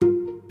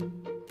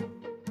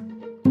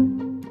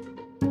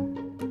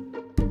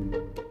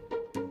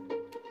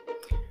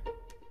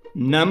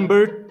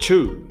Number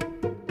 2.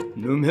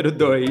 Número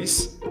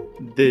 2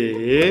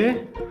 de...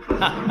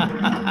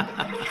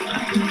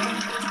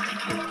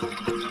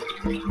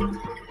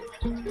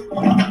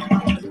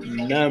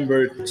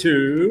 Number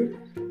 2.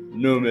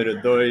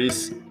 Número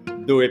 2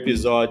 do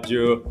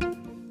episódio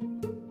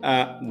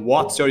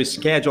What's Your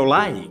Schedule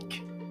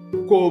Like?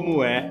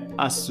 Como é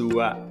a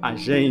sua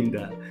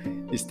agenda?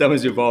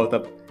 Estamos de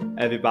volta,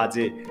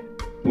 everybody.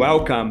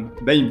 Welcome,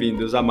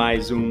 bem-vindos a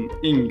mais um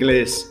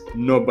Inglês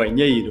no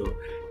Banheiro.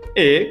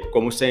 E,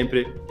 como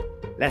sempre,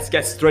 let's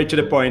get straight to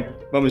the point.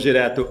 Vamos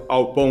direto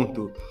ao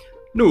ponto.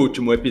 No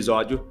último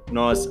episódio,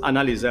 nós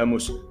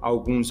analisamos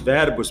alguns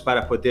verbos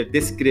para poder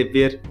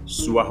descrever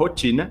sua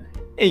rotina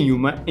em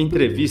uma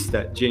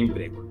entrevista de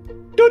emprego.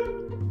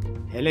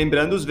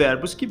 Relembrando os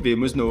verbos que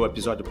vimos no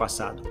episódio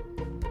passado.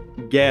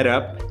 Get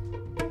up,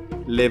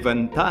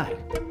 levantar.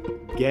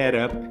 Get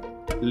up,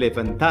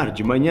 levantar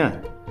de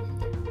manhã.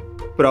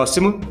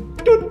 Próximo.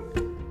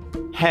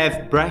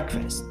 Have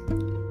breakfast.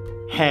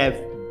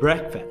 Have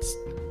breakfast.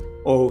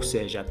 Ou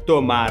seja,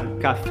 tomar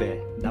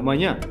café da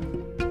manhã.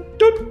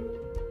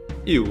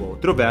 E o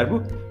outro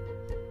verbo.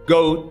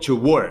 Go to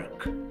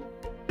work.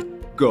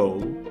 Go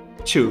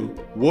to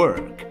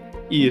work.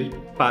 Ir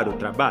para o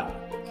trabalho.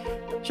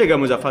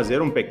 Chegamos a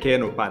fazer um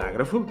pequeno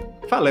parágrafo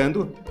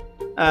falando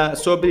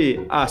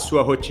sobre a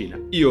sua rotina.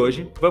 E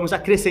hoje vamos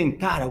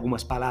acrescentar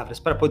algumas palavras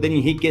para poder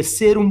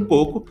enriquecer um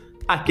pouco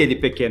aquele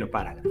pequeno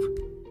parágrafo.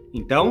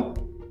 Então,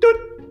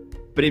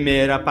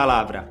 primeira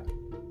palavra,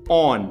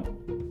 on,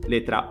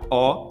 letra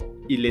O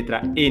e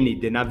letra N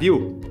de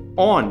navio.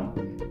 On,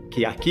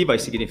 que aqui vai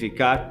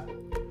significar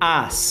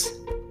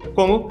as,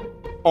 como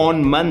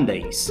on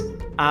Mondays,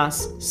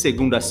 às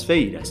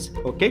segundas-feiras,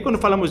 ok? Quando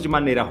falamos de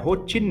maneira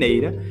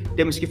rotineira,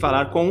 temos que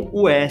falar com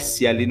o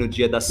S ali no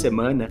dia da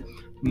semana,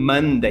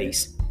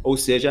 Mondays, ou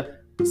seja,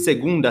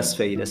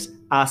 segundas-feiras.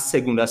 Às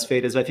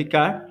segundas-feiras vai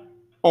ficar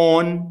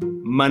on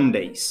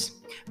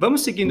Mondays.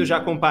 Vamos seguindo já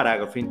com o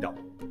parágrafo, então.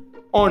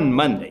 On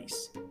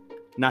Mondays,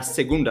 nas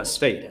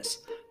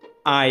segundas-feiras.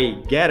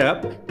 I get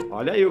up,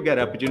 olha aí o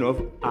get up de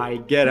novo.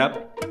 I get up,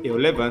 eu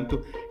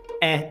levanto,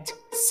 at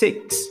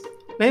 6.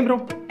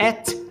 Lembram?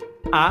 At,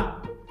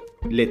 a,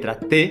 letra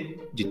T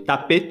de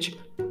tapete,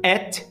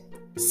 at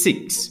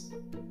 6.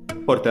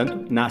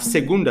 Portanto, nas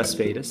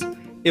segundas-feiras,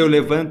 eu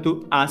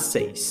levanto às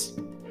 6.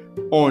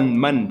 On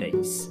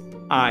Mondays,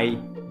 I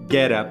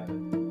get up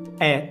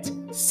at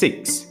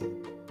 6.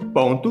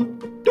 Ponto.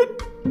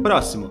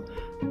 Próximo.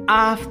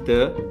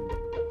 After,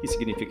 que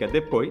significa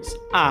depois.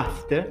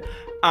 After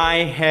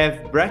I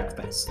have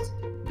breakfast.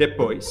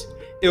 Depois,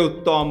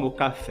 eu tomo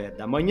café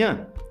da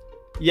manhã.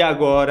 E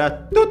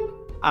agora,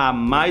 há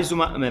mais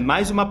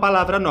uma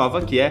palavra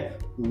nova que é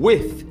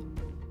with.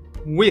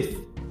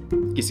 With,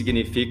 que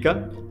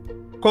significa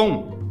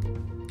com.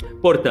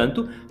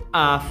 Portanto,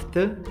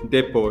 after,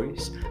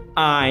 depois,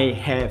 I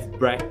have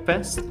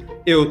breakfast.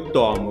 Eu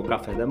tomo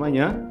café da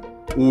manhã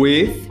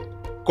with,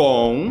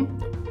 com,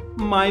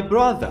 my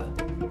brother,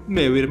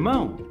 meu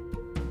irmão.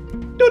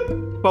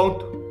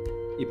 Ponto.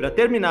 E para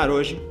terminar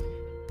hoje,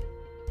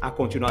 a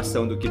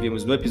continuação do que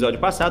vimos no episódio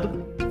passado,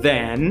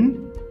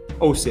 then,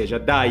 ou seja,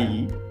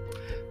 daí,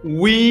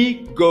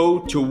 we go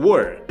to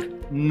work.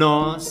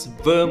 Nós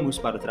vamos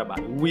para o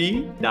trabalho.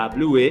 We,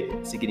 W-E,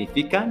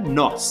 significa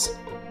nós.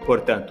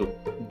 Portanto,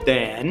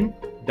 then,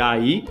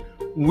 daí,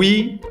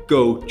 we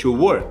go to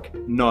work.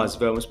 Nós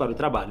vamos para o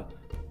trabalho.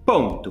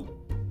 Ponto.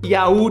 E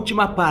a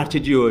última parte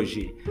de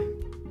hoje.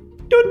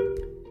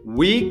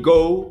 We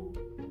go.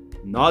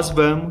 Nós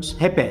vamos.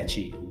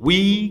 Repete.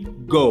 We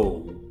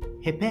go.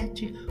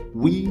 Repete.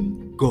 We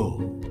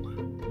go.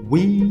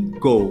 We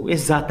go.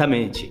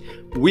 Exatamente.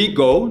 We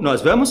go.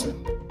 Nós vamos.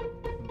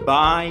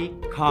 By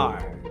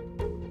car.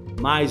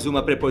 Mais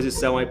uma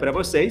preposição aí para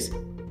vocês.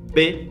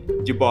 B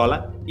de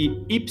bola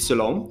e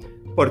Y.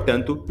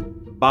 Portanto,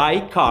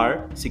 by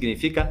car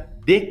significa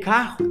de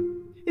carro.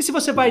 E se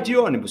você vai de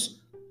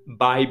ônibus?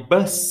 By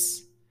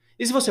bus.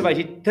 E se você vai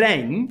de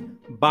trem?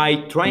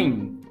 By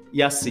train.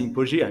 E assim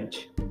por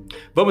diante.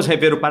 Vamos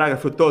rever o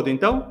parágrafo todo,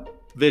 então?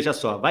 Veja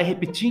só, vai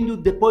repetindo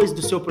depois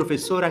do seu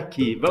professor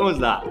aqui. Vamos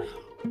lá.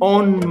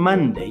 On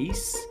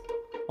Mondays,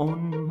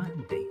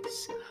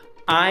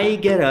 I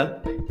get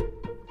up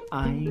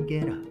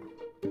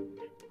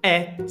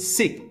at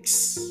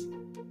 6.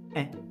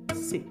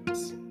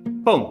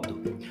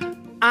 Ponto.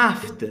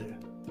 After,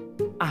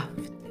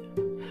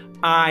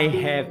 I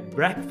have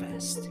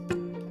breakfast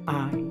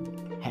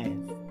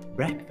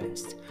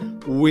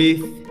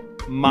with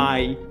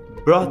my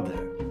brother.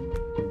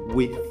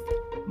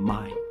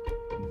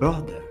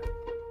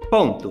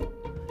 Ponto.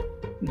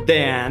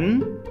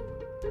 Then,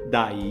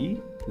 daí,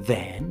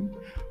 then,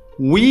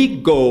 we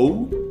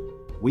go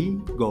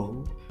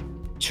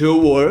to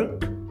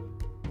work.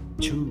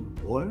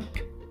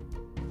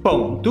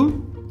 Ponto.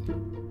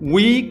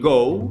 We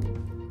go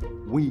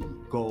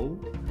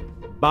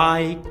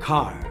by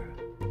car.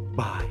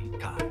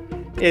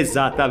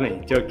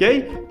 Exatamente,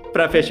 ok?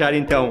 Para fechar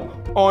então,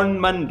 on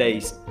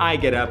Mondays I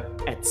get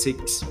up at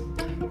 6.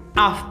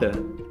 After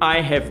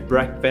I have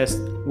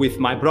breakfast with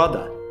my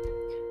brother.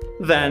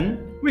 Then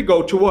we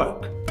go to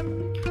work.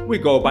 We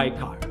go by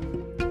car.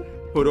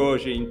 Por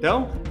hoje,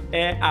 então,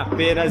 é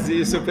apenas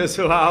isso,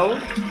 pessoal.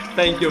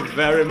 Thank you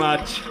very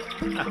much.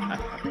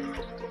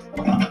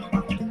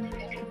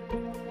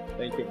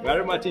 Thank you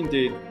very much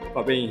indeed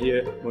for being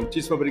here.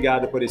 Muitíssimo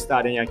obrigado por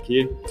estarem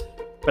aqui.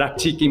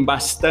 Pratiquem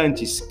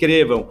bastante,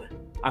 escrevam,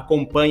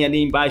 acompanhem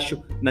ali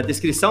embaixo na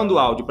descrição do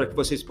áudio para que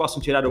vocês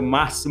possam tirar o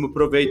máximo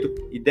proveito.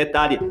 E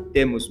detalhe,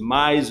 temos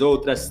mais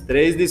outras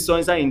 3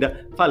 lições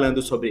ainda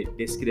falando sobre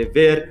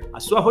descrever a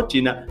sua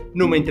rotina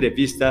numa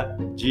entrevista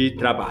de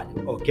trabalho,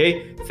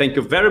 ok? Thank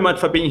you very much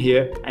for being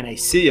here and I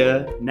see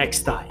you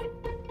next time.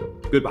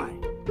 Goodbye.